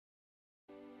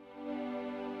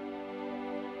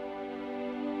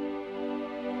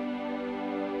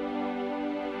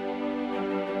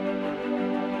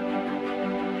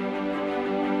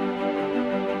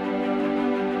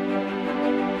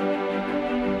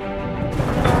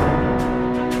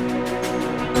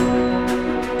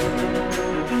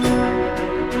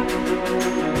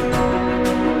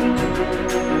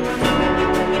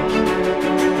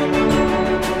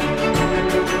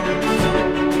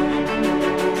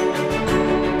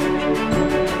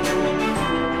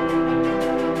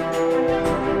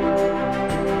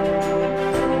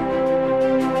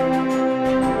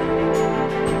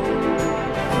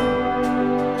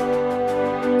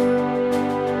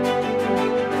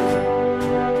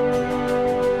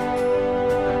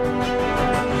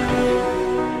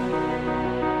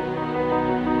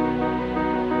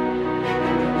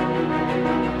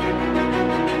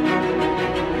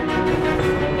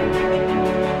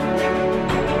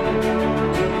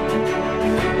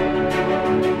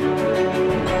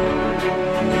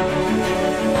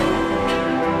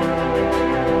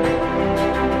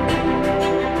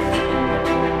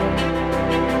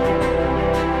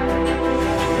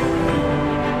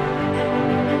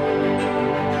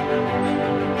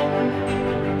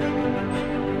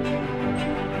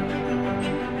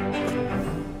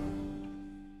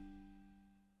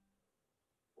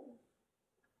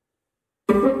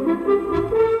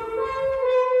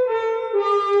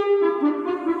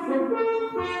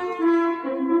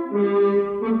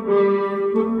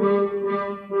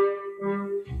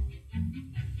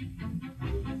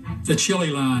The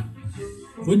Chili Line.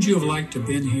 Wouldn't you have liked to have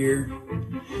been here?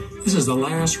 This is the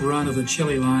last run of the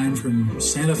Chili Line from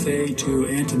Santa Fe to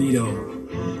Antonito.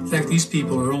 In fact, these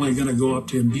people are only going to go up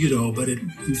to Embudo, but it,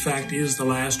 in fact, is the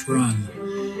last run.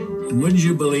 And wouldn't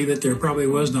you believe it, there probably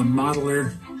wasn't a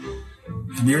modeler,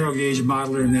 a narrow gauge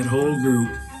modeler in that whole group.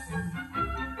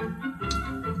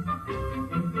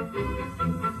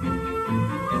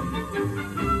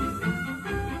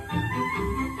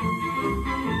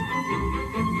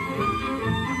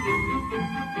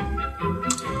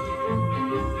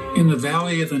 In the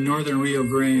valley of the northern Rio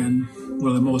Grande, one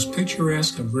of the most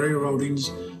picturesque of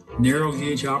railroading's narrow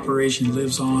gauge operation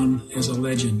lives on as a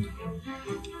legend.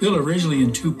 Built originally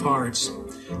in two parts,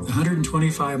 the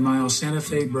 125-mile Santa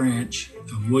Fe branch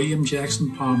of William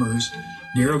Jackson Palmer's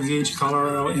narrow gauge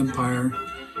Colorado empire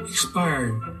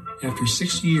expired after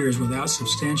 6 years without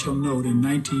substantial note in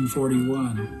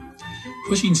 1941.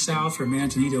 Pushing south from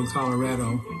Antonito,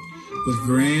 Colorado, with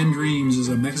grand dreams as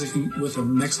a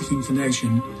Mexican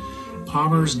connection,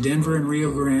 Palmer's Denver and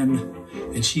Rio Grande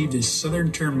achieved its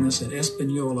southern terminus at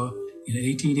Espanola in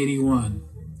 1881,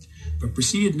 but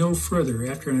proceeded no further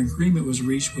after an agreement was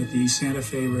reached with the Santa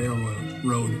Fe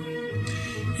Railroad.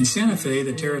 In Santa Fe,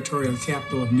 the territorial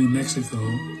capital of New Mexico,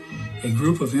 a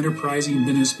group of enterprising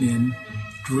businessmen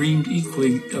dreamed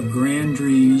equally of grand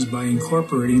dreams by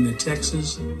incorporating the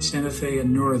Texas, Santa Fe,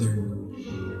 and Northern,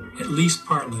 at least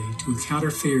partly to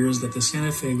counter fears that the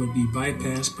Santa Fe would be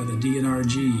bypassed by the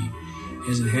D&RG,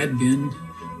 as it had been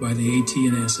by the AT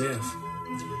and SF.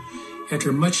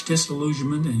 After much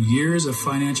disillusionment and years of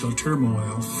financial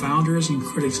turmoil, founders and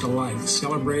critics alike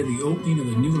celebrated the opening of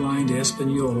the new line to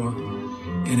Espanola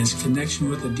and its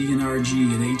connection with the D&RG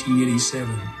in 1887.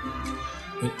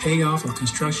 But payoff of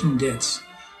construction debts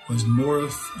was more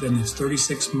than its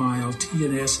 36-mile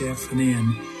T&SF and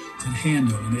N could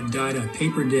handle, and it died a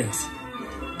paper death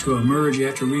to emerge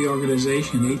after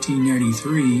reorganization in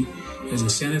 1893 as the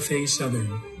Santa Fe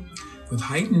Southern, with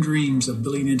heightened dreams of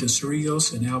building into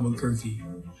Cerrillos and Albuquerque.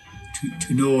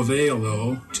 To no avail,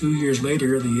 though. 2 years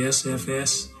later, the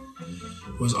SFS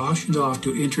was auctioned off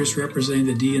to interests representing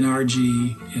the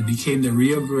D&RG and became the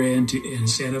Rio Grande and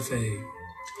Santa Fe.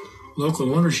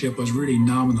 Local ownership was really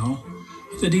nominal,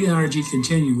 but the D&RG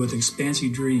continued with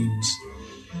expansive dreams.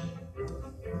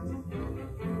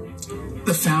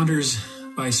 The founders,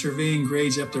 by surveying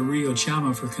grades up the Rio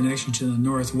Chama for connection to the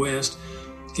northwest,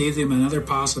 gave them another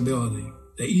possibility.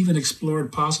 They even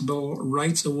explored possible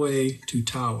rights of way to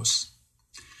Taos.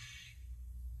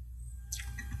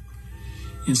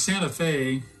 In Santa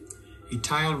Fe, a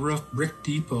tiled roof brick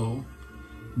depot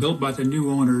built by the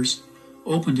new owners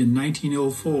opened in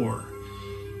 1904.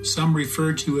 Some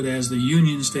referred to it as the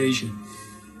Union Station.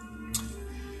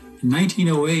 In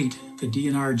 1908, the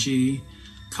D&RG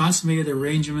consummated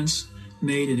arrangements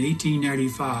made in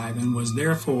 1895 and was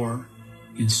therefore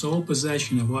in sole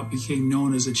possession of what became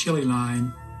known as the Chili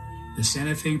Line, the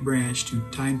Santa Fe branch to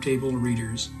timetable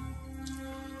readers.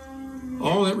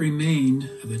 All that remained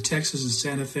of the Texas and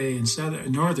Santa Fe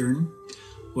and Northern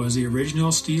was the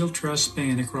original steel truss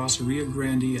span across the Rio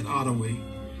Grande at Otowi,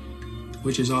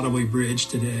 which is Otowi Bridge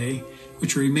today,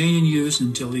 which remained in use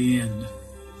until the end.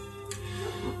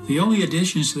 The only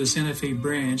additions to the Santa Fe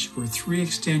branch were 3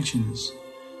 extensions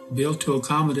built to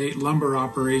accommodate lumber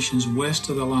operations west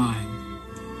of the line.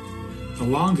 The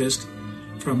longest,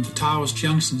 from Taos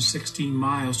Junction 16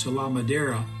 miles to La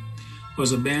Madera,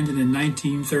 was abandoned in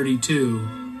 1932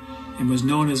 and was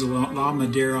known as the La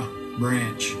Madera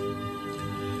Branch.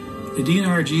 The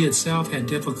D&RG itself had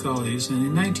difficulties, and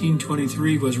in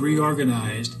 1923 was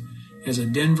reorganized as a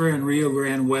Denver and Rio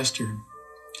Grande Western.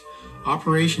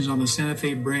 Operations on the Santa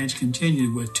Fe branch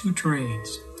continued with 2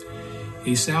 trains.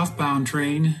 A southbound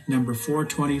train, number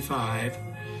 425,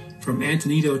 from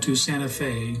Antonito to Santa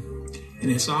Fe, and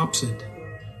its opposite,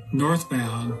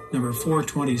 northbound, number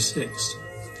 426.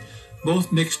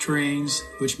 Both mixed trains,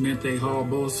 which meant they haul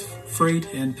both freight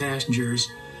and passengers,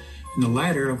 and the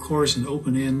latter, of course, in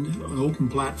open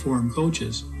platform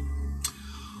coaches.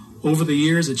 Over the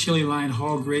years, the Chili Line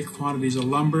hauled great quantities of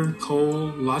lumber,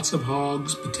 coal, lots of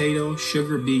hogs, potatoes,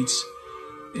 sugar beets,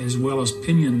 as well as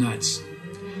pinon nuts,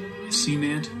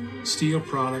 cement, steel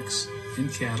products,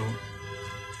 and cattle.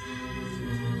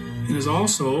 It has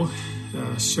also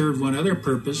served one other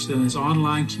purpose. In its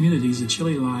online communities, the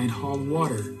Chili Line hauled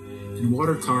water, and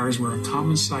water cars were a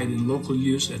common sight in local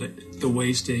use at the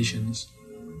way stations.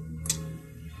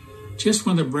 Just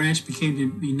when the branch became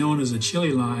to be known as the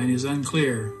Chili Line is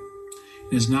unclear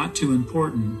and is not too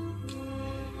important.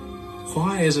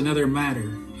 Why is another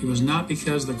matter. It was not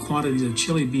because of the quantities of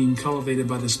chili being cultivated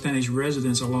by the Spanish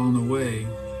residents along the way.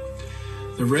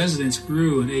 The residents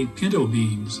grew and ate pinto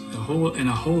beans, and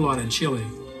a whole lot of chili.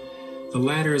 The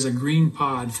latter is a green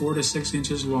pod 4 to 6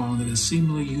 inches long that is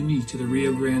seemingly unique to the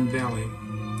Rio Grande Valley.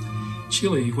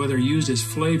 Chili, whether used as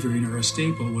flavoring or a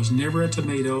staple, was never a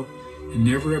tomato and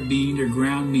never a bean or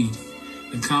ground meat,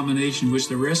 the combination which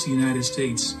the rest of the United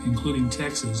States, including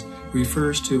Texas,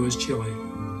 refers to as chili.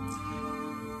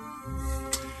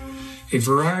 A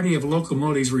variety of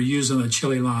locomotives were used on the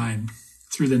Chili Line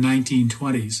through the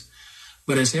 1920s,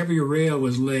 but as heavier rail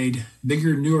was laid,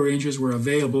 bigger, newer engines were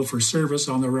available for service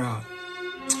on the route.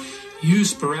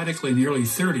 Used sporadically in the early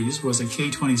 30s was the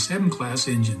K-27 class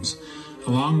engines,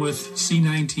 along with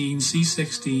C-19,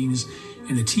 C-16s,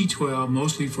 and the T-12,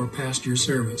 mostly for passenger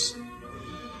service.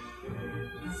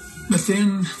 But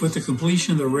then, with the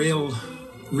completion of the rail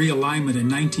realignment in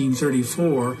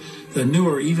 1934, the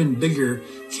newer, even bigger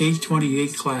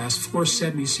K-28 class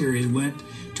 470 series went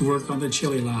to work on the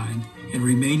Chili Line and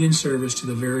remained in service to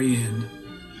the very end.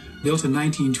 Built in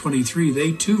 1923,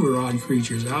 they too were odd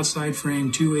creatures, outside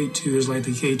frame 282s like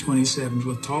the K-27s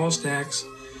with tall stacks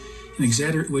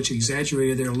which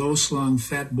exaggerated their low-slung,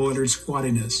 fat-boilered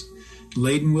squattiness,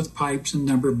 laden with pipes and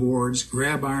number boards,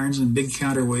 grab irons, and big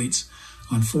counterweights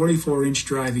on 44-inch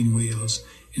driving wheels,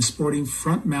 and sporting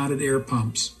front-mounted air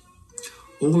pumps.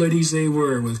 Old ladies they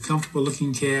were, with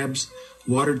comfortable-looking cabs,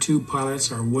 water tube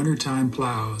pilots, or wintertime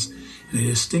plows, and a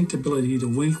distinct ability to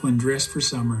wink when dressed for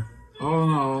summer. All in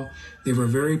all, they were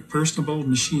very personable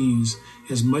machines,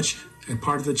 as much a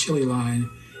part of the Chili Line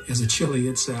as the chili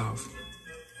itself.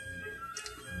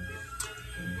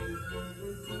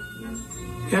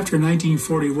 After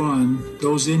 1941,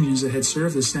 those Indians that had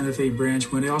served the Santa Fe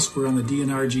branch went elsewhere on the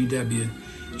D&RGW,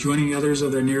 joining others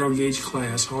of their narrow gauge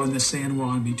class hauling the San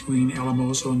Juan between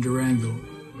Alamoso and Durango,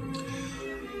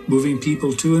 moving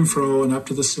people to and fro and up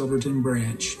to the Silverton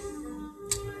branch.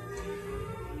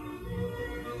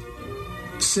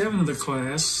 7 of the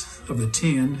class of the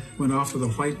 10 went off to the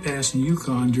White Pass in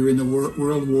Yukon during the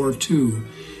World War II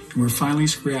and were finally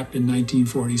scrapped in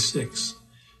 1946.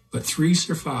 But 3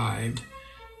 survived,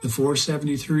 the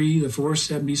 473, the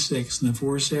 476, and the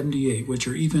 478, which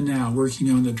are even now working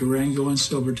on the Durango and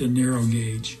Silverton narrow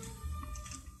gauge.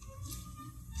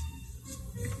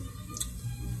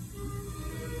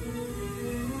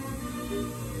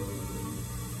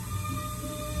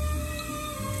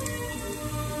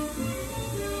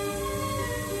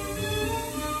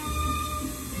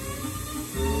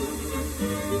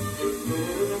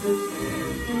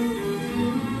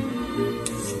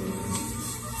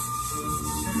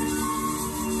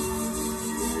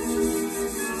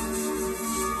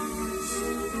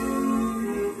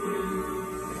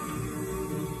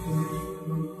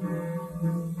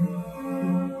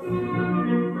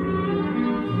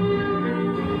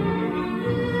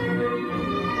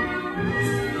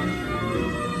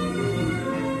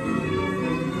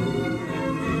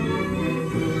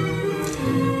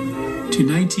 To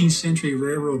 19th century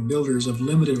railroad builders of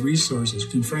limited resources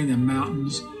conferring the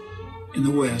mountains in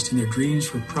the West and their dreams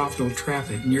for profitable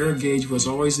traffic, narrow gauge was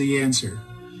always the answer.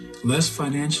 Less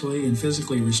financially and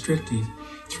physically restrictive,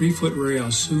 3-foot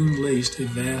rails soon laced a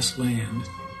vast land.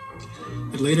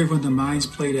 But later, when the mines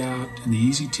played out and the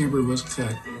easy timber was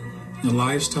cut, and the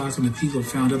livestock and the people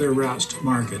found other routes to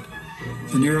market,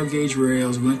 the narrow gauge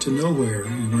rails went to nowhere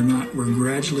and were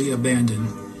gradually abandoned.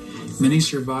 Many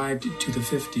survived to the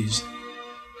 50s.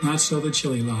 Not so the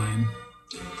Chili Line.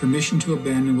 Permission to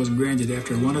abandon was granted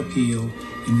after one appeal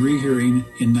and rehearing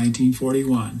in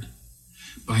 1941.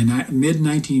 By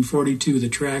mid-1942, the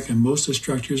track and most of the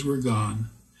structures were gone.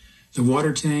 The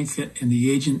water tank and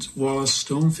the Agent Wallace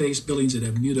stone-faced buildings at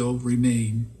Embudo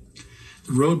remain.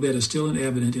 The roadbed is still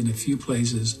evident in a few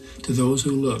places to those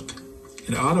who look.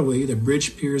 At Otowi, the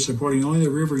bridge pier supporting only the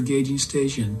river gauging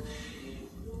station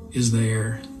is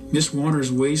there. Miss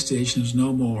Warner's way station is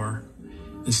no more.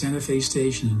 The Santa Fe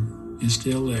station is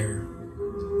still there.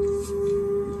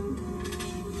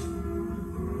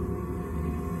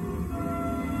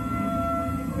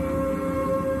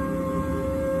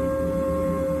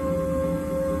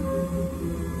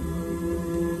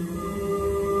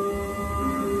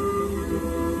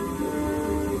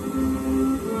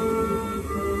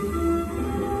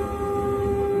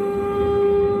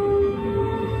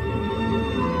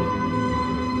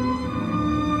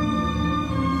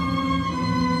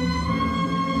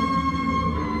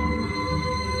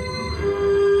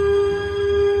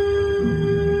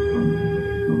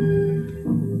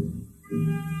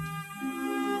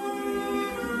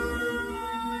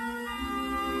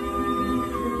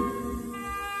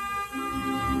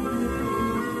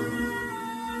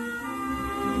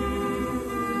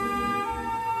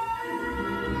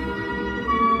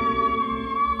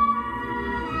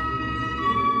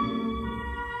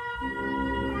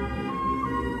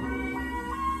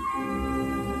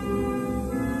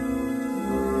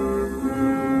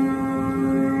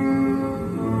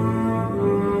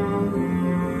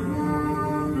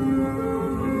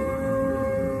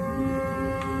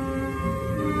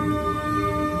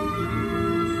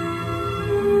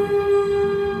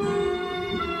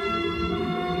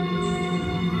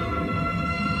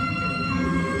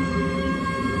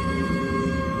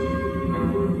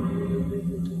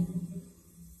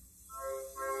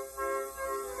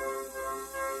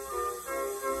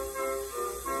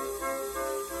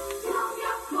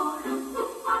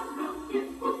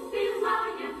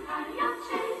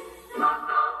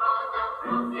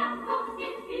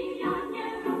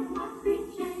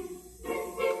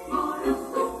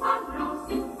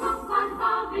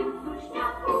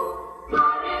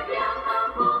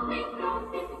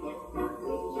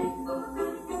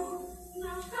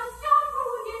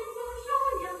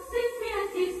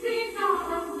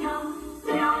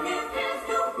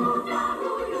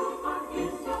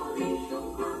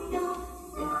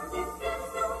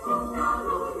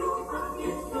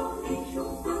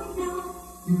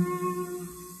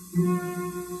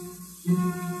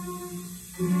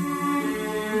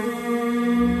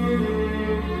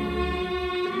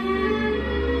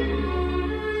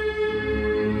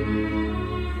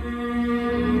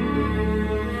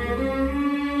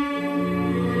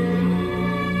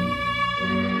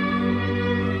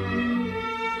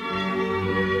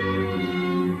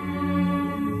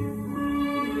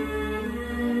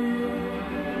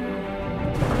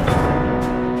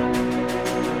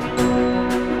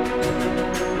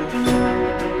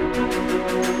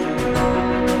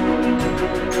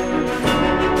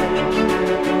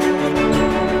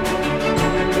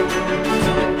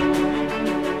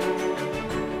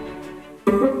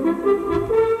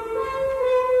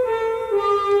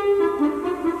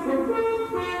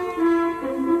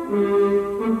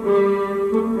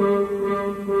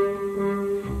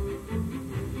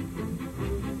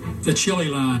 The Chili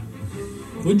Line.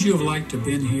 Wouldn't you have liked to have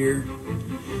been here?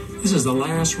 This is the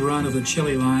last run of the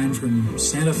Chili Line from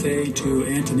Santa Fe to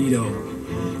Antonito.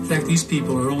 In fact, these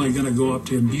people are only going to go up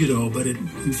to Embudo, but it,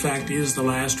 in fact, is the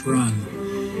last run.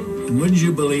 And wouldn't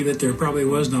you believe it, there probably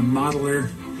wasn't a modeler,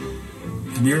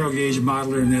 a narrow gauge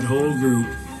modeler in that whole group.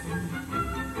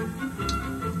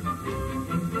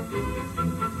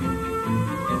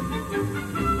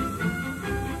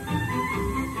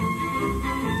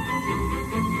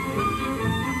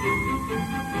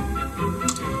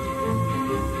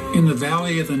 In the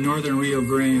valley of the northern Rio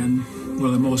Grande, one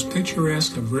of the most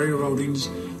picturesque of railroading's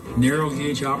narrow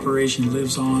gauge operation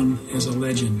lives on as a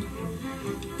legend.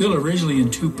 Built originally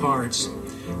in two parts,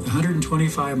 the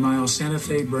 125-mile Santa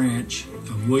Fe branch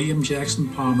of William Jackson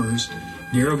Palmer's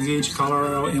narrow gauge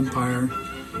Colorado empire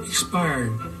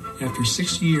expired after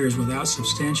 6 years without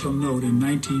substantial note in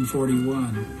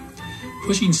 1941.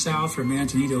 Pushing south from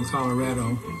Antonito,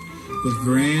 Colorado, with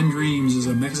grand dreams as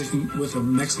a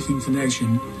Mexican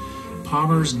connection,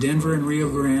 Palmer's Denver and Rio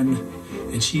Grande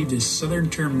achieved its southern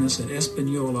terminus at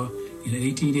Espanola in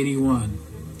 1881,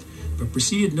 but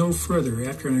proceeded no further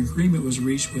after an agreement was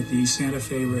reached with the Santa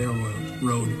Fe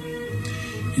Railroad.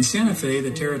 In Santa Fe,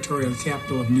 the territorial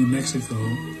capital of New Mexico,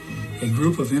 a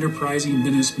group of enterprising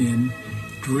businessmen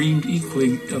dreamed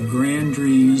equally of grand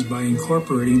dreams by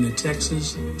incorporating the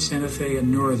Texas, Santa Fe,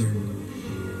 and Northern,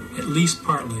 at least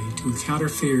partly to counter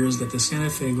fears that the Santa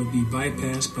Fe would be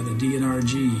bypassed by the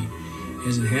D&RG,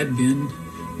 as it had been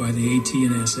by the AT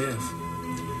and SF.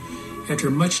 After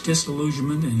much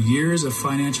disillusionment and years of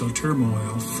financial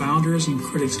turmoil, founders and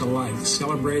critics alike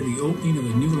celebrated the opening of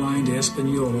the new line to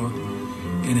Espanola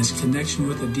and its connection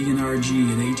with the D&RG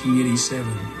in 1887.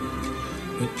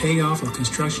 But payoff of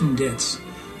construction debts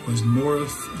was more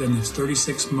than its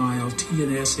 36-mile T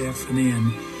and SF and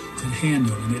N could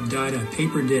handle, and it died a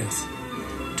paper death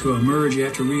to emerge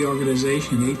after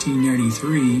reorganization in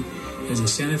 1893 as a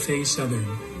Santa Fe Southern,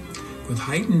 with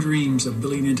heightened dreams of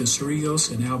building into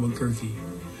Cerrillos and Albuquerque.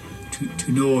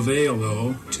 To no avail,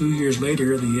 though. 2 years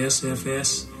later, the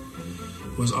SFS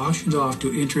was auctioned off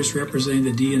to interests representing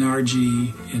the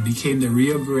D&RG and became the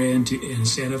Rio Grande and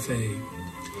Santa Fe.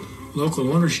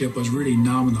 Local ownership was really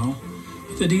nominal,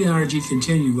 but the D&RG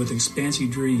continued with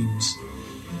expansive dreams.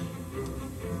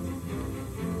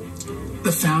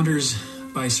 The founders,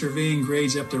 by surveying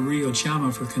grades up the Rio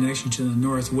Chama for connection to the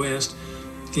northwest,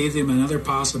 gave them another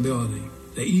possibility.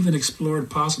 They even explored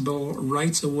possible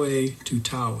rights of way to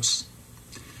Taos.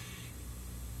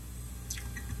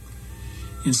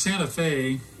 In Santa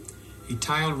Fe, a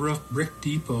tiled roof brick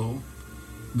depot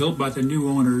built by the new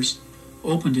owners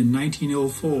opened in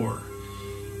 1904.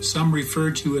 Some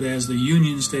referred to it as the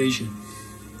Union Station.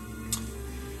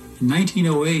 In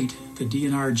 1908, the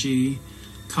D&RG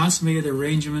consummated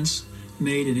arrangements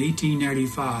made in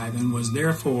 1895 and was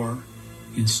therefore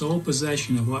in sole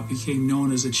possession of what became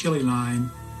known as the Chili Line,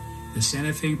 the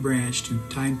Santa Fe branch to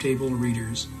timetable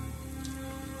readers.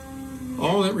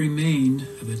 All that remained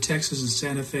of the Texas and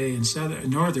Santa Fe and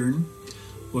Northern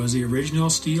was the original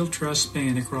steel truss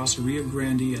span across the Rio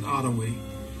Grande at Otowi,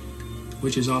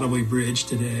 which is Otowi Bridge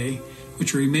today,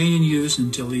 which remained in use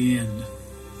until the end.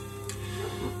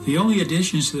 The only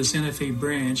additions to the Santa Fe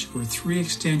branch were 3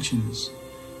 extensions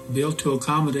built to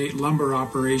accommodate lumber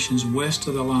operations west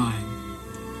of the line.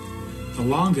 The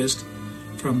longest,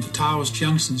 from Taos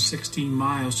Junction 16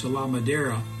 miles to La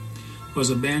Madera, was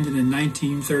abandoned in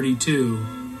 1932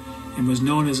 and was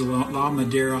known as the La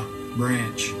Madera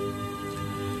Branch.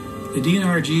 The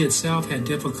D&RG itself had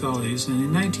difficulties, and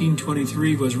in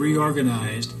 1923 was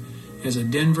reorganized as a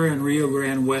Denver and Rio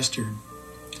Grande Western.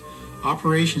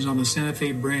 Operations on the Santa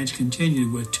Fe branch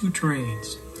continued with 2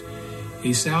 trains.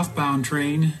 A southbound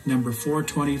train, number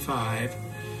 425,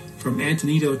 from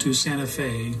Antonito to Santa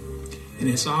Fe, and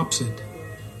its opposite,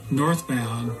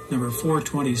 northbound, number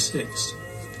 426.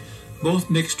 Both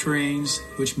mixed trains,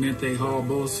 which meant they haul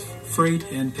both freight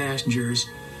and passengers,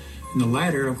 and the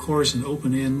latter, of course, in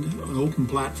open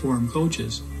platform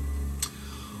coaches.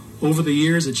 Over the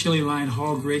years, the Chili Line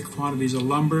hauled great quantities of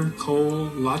lumber, coal,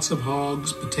 lots of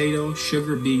hogs, potatoes,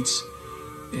 sugar beets,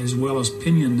 as well as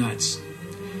pinon nuts,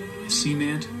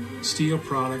 cement, steel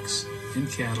products,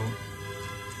 and cattle.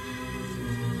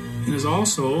 It has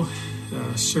also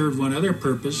served one other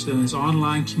purpose. In its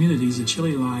online communities, the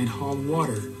Chili Line hauled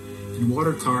water, and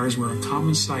water cars were a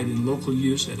common sight in local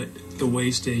use at the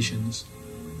way stations.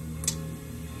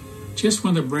 Just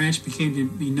when the branch became to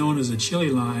be known as the Chili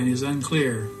Line is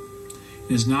unclear.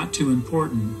 It is not too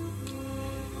important.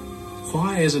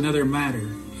 Why is another matter.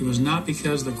 It was not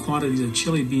because of the quantities of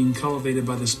chili being cultivated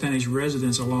by the Spanish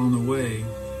residents along the way.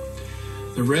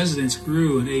 The residents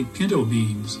grew and ate pinto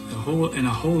beans and a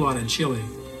whole lot of chili.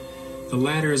 The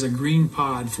latter is a green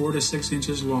pod 4 to 6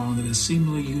 inches long that is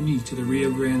seemingly unique to the Rio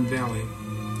Grande Valley.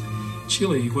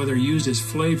 Chili, whether used as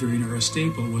flavoring or a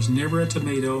staple, was never a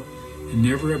tomato and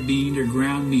never a bean or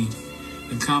ground meat,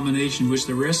 a combination which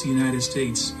the rest of the United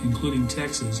States, including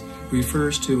Texas,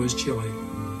 refers to as chili.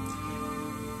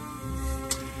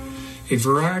 A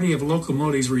variety of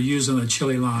locomotives were used on the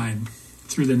Chili Line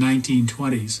through the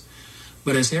 1920s,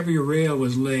 but as heavier rail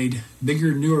was laid,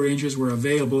 bigger, newer engines were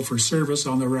available for service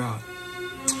on the route.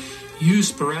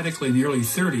 Used sporadically in the early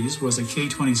 30s was the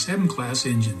K-27 class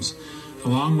engines,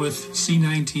 along with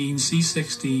C-19,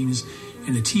 C-16s,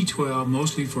 and the T-12,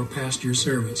 mostly for passenger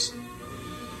service.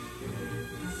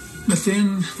 But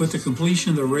then, with the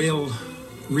completion of the rail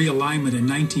realignment in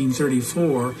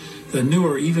 1934, the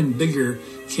newer, even bigger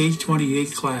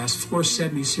K-28 class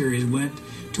 470 series went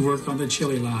to work on the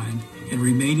Chili Line and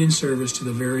remained in service to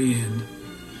the very end.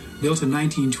 Built in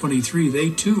 1923,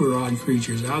 they too were odd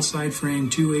creatures, outside frame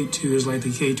 282s like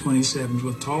the K-27s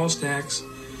with tall stacks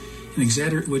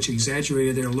which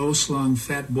exaggerated their low-slung,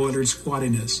 fat-boilered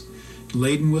squattiness,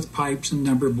 laden with pipes and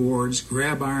number boards,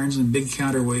 grab irons, and big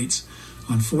counterweights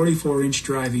on 44-inch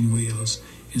driving wheels,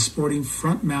 and sporting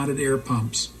front-mounted air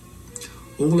pumps.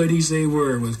 Old ladies they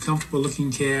were, with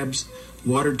comfortable-looking cabs,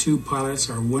 water tube pilots,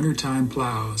 or wintertime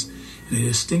plows, and a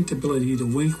distinct ability to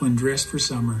wink when dressed for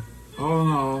summer. All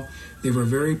in all, they were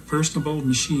very personable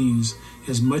machines,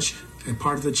 as much a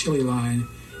part of the Chili Line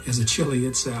as the chili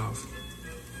itself.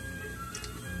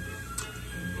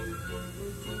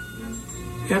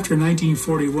 After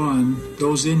 1941,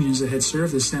 those Indians that had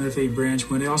served the Santa Fe branch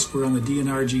went elsewhere on the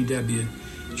D&RGW,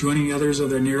 joining others of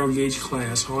their narrow gauge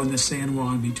class hauling the San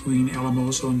Juan between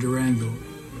Alamoso and Durango,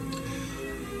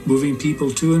 moving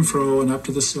people to and fro and up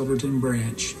to the Silverton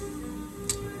branch.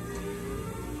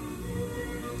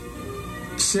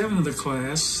 7 of the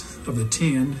class of the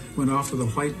 10 went off to the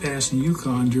White Pass in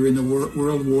Yukon during the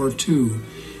World War II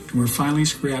and were finally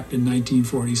scrapped in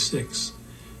 1946.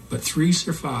 But 3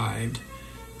 survived,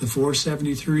 the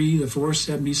 473, the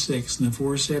 476, and the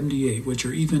 478, which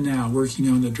are even now working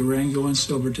on the Durango and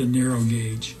Silverton narrow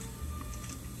gauge.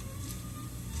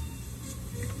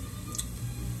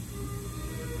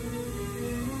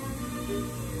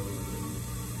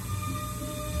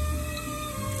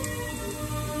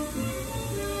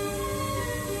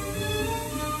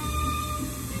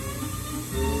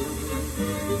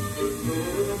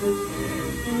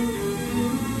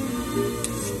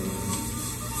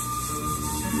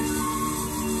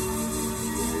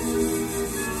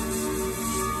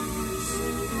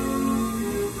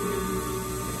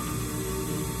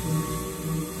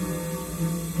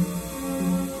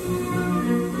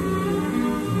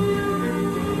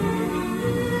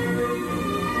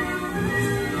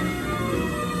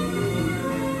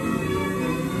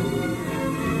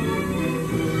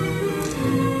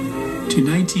 To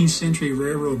 19th century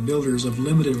railroad builders of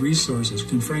limited resources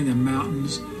conferring the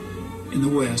mountains in the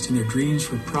West and their dreams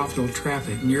for profitable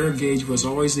traffic, narrow gauge was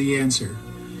always the answer.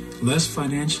 Less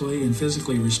financially and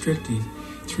physically restrictive,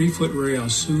 3-foot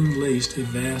rails soon laced a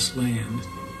vast land.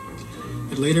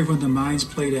 But later, when the mines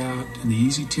played out and the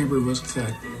easy timber was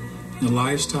cut, and the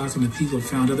livestock and the people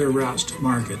found other routes to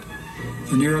market,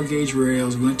 the narrow gauge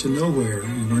rails went to nowhere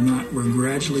and were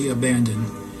gradually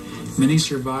abandoned. Many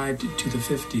survived to the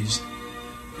 50s.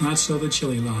 Not so the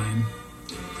Chili Line.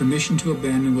 Permission to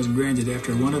abandon was granted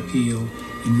after one appeal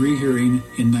and rehearing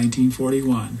in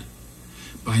 1941.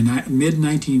 By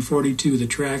mid-1942, the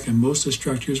track and most of the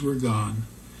structures were gone.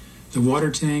 The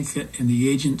water tank and the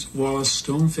Agent Wallace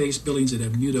stone-faced buildings at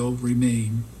Embudo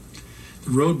remain. The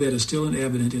roadbed is still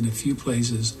evident in a few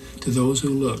places to those who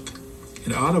look.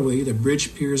 At Otowi, the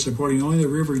bridge pier supporting only the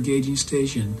river gauging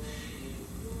station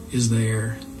is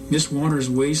there. Miss Warner's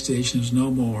way station is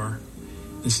no more.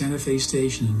 The Santa Fe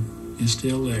station is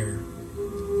still there.